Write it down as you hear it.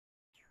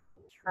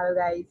Hello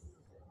guys,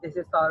 this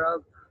is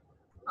Saurabh.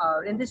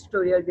 In this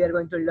tutorial, we are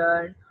going to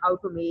learn how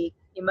to make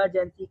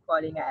emergency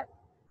calling app.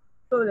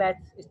 So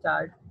let's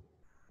start.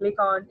 Click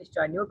on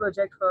Start New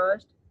Project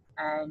first,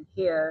 and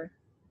here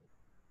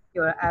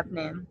your app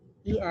name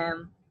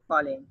EM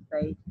calling,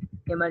 right?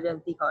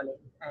 Emergency calling,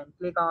 and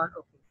click on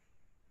OK.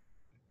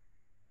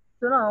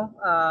 So now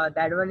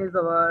that one is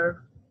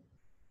our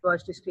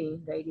first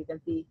screen, right? You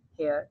can see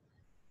here.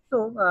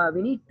 So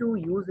we need to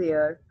use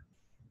here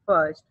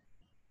first.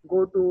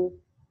 Go to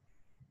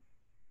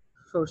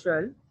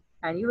social,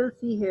 and you will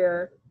see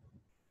here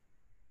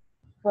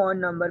phone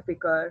number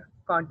picker,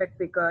 contact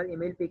picker,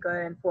 email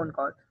picker, and phone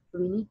call. So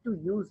we need to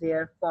use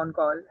here phone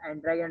call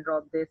and drag and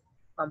drop this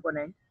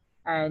component,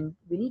 and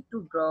we need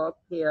to drop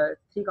here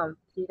three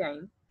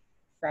times,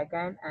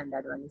 second, and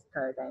that one is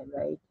third time,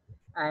 right?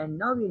 And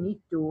now we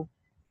need to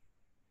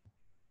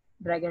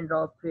drag and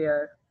drop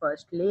here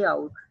first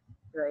layout,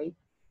 right?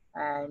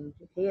 And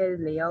here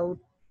layout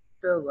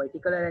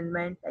vertical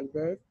arrangement like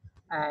this,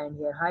 and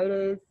here height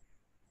is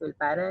fill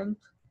parent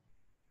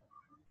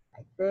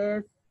like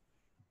this,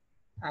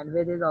 and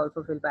width is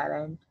also fill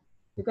parent.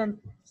 You can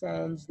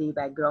change the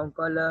background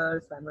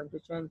color, so I'm going to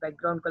change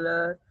background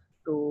color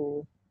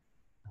to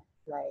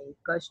like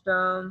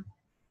custom.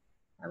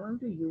 I'm going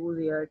to use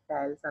here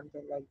tile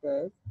something like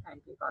this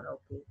and click on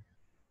OK.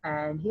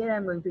 And here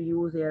I'm going to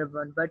use here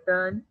one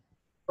button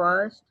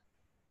first,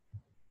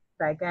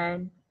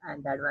 second,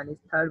 and that one is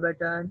third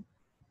button.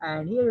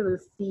 And here you will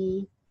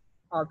see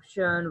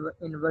option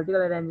in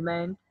vertical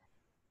arrangement,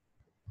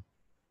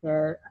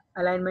 here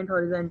alignment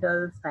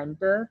horizontal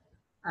center,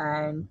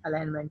 and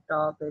alignment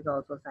top is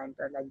also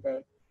center like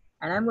that.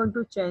 And I'm going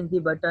to change the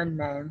button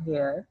name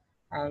here,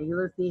 and you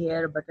will see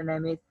here button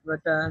name is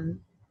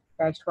button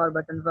text for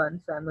button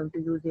 1. So I'm going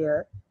to use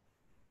here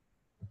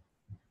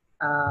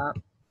uh,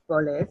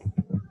 police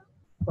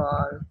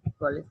for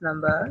police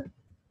number,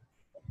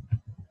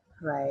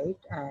 right?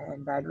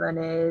 And that one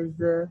is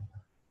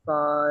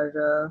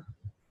for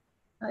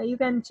you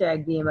can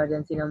check the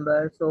emergency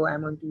number. So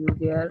I'm going to use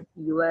here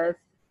US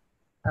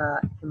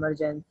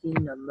emergency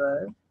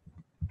number,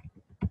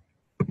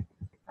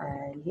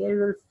 and here you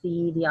will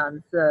see the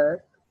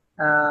answer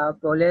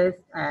police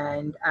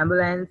and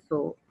ambulance.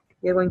 So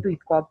we are going to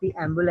copy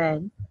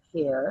ambulance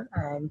here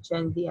and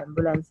change the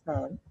ambulance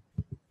name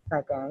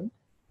second,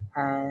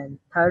 and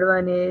third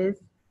one is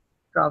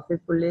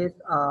traffic police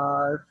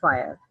or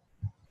fire.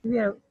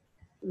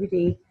 We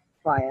take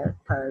fire,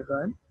 third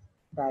one,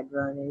 that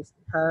one is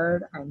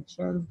third, and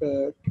change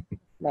it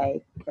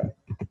like that,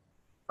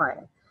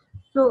 fire.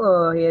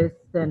 So here's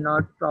the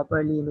not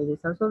properly images,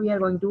 so we are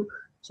going to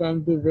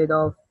change the width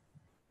of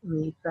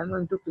me. So I'm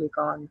going to click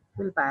on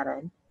fill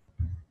parent.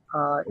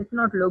 It's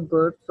not look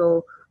good,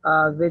 so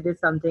width is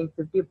something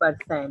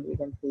 50%, you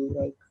can see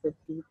like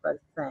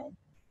 50%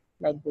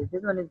 like this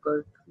one is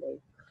good,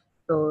 like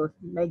so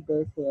like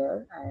this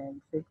here,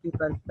 and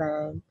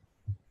 50%,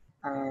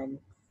 and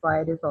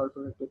fire is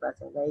also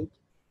 50%, right?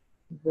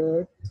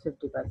 With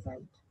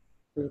 50%,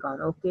 click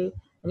on OK.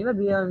 And even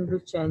we are going to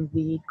change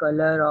the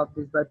color of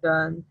this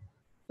button,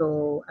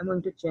 so I'm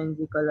going to change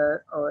the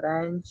color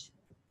orange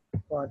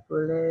for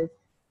police,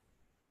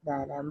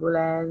 then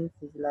ambulance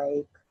is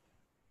like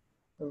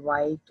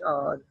white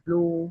or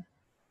blue,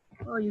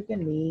 or you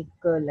can make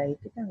like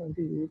if I'm going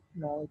to use,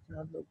 no, it's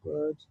not look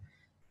good.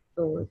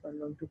 So if I'm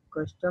going to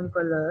custom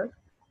color,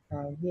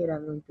 and here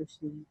I'm going to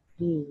see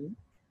green,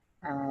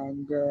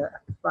 and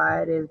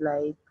fire is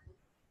like,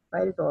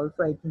 fire is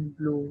also I think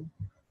blue.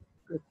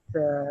 It's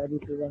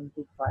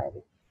representing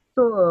fire.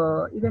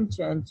 So you can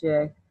change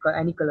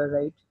any color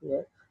right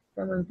here.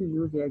 So I'm going to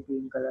use a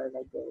green color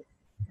like this.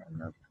 I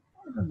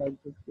don't like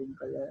this green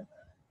color.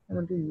 I'm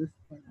going to use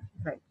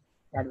right,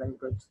 that one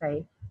good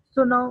side.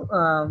 So now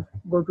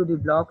go to the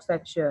block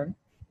section,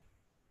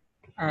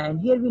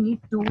 and here we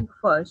need to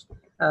first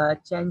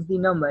change the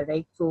number,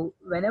 right? So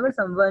whenever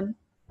someone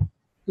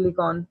click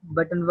on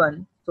button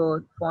 1,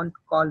 so font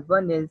call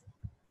 1 is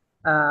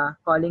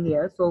calling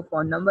here. So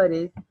phone number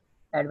is,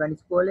 that one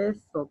is police,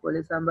 so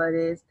police number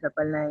is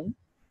 999.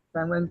 So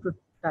I'm going to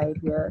type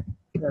here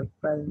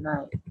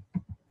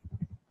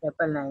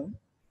 999.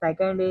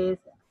 Second is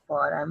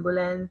for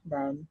ambulance,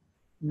 then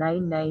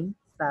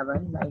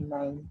 997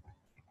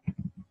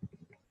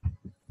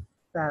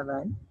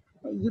 997.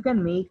 You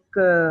can make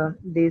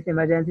these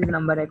emergencies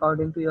number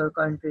according to your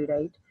country,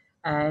 right?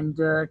 And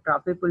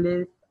traffic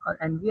police,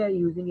 and we are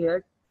using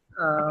here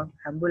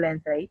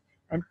ambulance, right?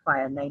 And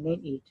fire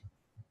 998.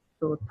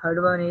 So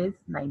third one is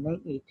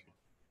 998,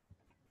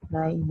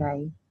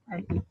 9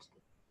 and 8.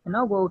 And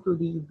now go to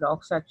the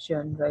block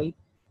section, right,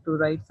 to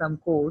write some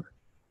code.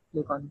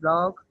 Click on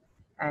block,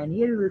 and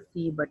here you will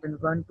see button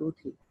 1, 2,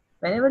 3.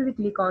 Whenever we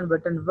click on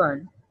button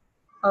 1,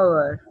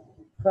 our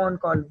phone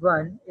call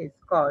 1 is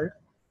called.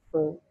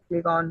 So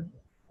click on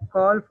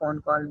call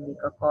phone call,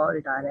 make a call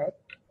direct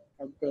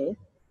like this.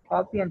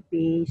 Copy and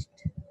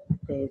paste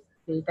this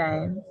three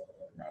times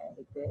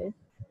like this,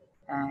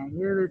 and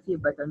you will see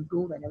button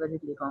 2. Whenever you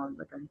click on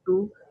button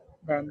 2,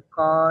 then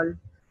call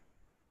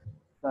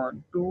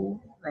phone. 2,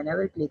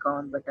 whenever click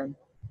on button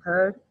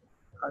third,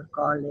 our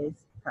call is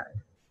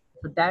third.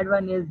 So that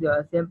one is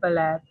your simple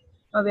app.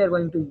 Now we are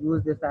going to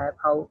use this app,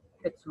 how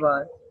it's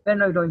work. We're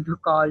not going to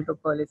call to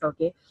police,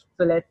 okay?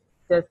 So let's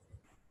just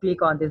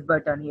click on this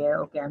button here.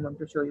 Okay, I'm going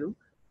to show you.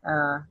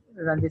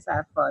 Run this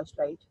app first,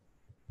 right?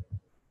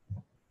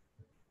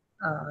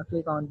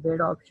 Click on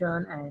build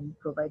option and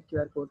provide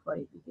QR code for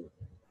APK.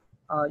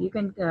 You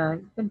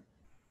can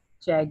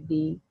check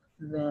the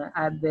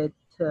app with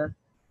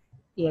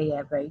AI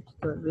app, right?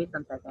 So wait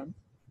some seconds.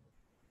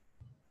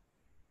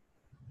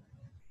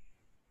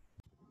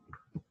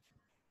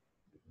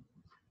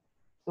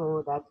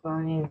 So that's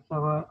one is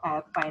our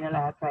app, final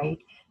app, right?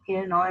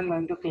 Here now I'm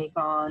going to click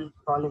on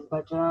polish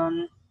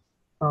button.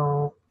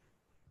 So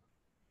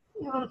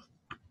you will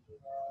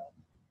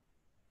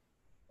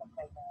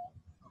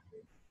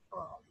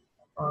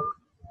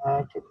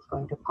that it's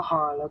going to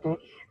call, okay?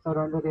 So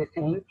don't do this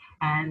thing.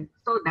 And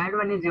so that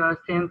one is your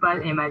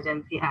simple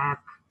emergency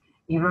app.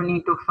 You don't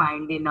need to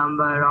find the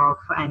number of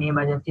any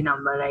emergency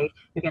number, right?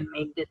 You can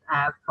make this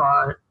app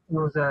for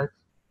users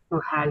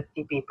to help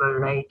the people,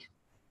 right?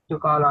 To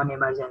call on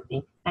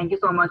emergency. Thank you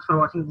so much for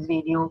watching this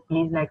video.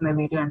 Please like my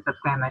video and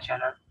subscribe my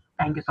channel.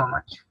 Thank you so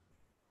much.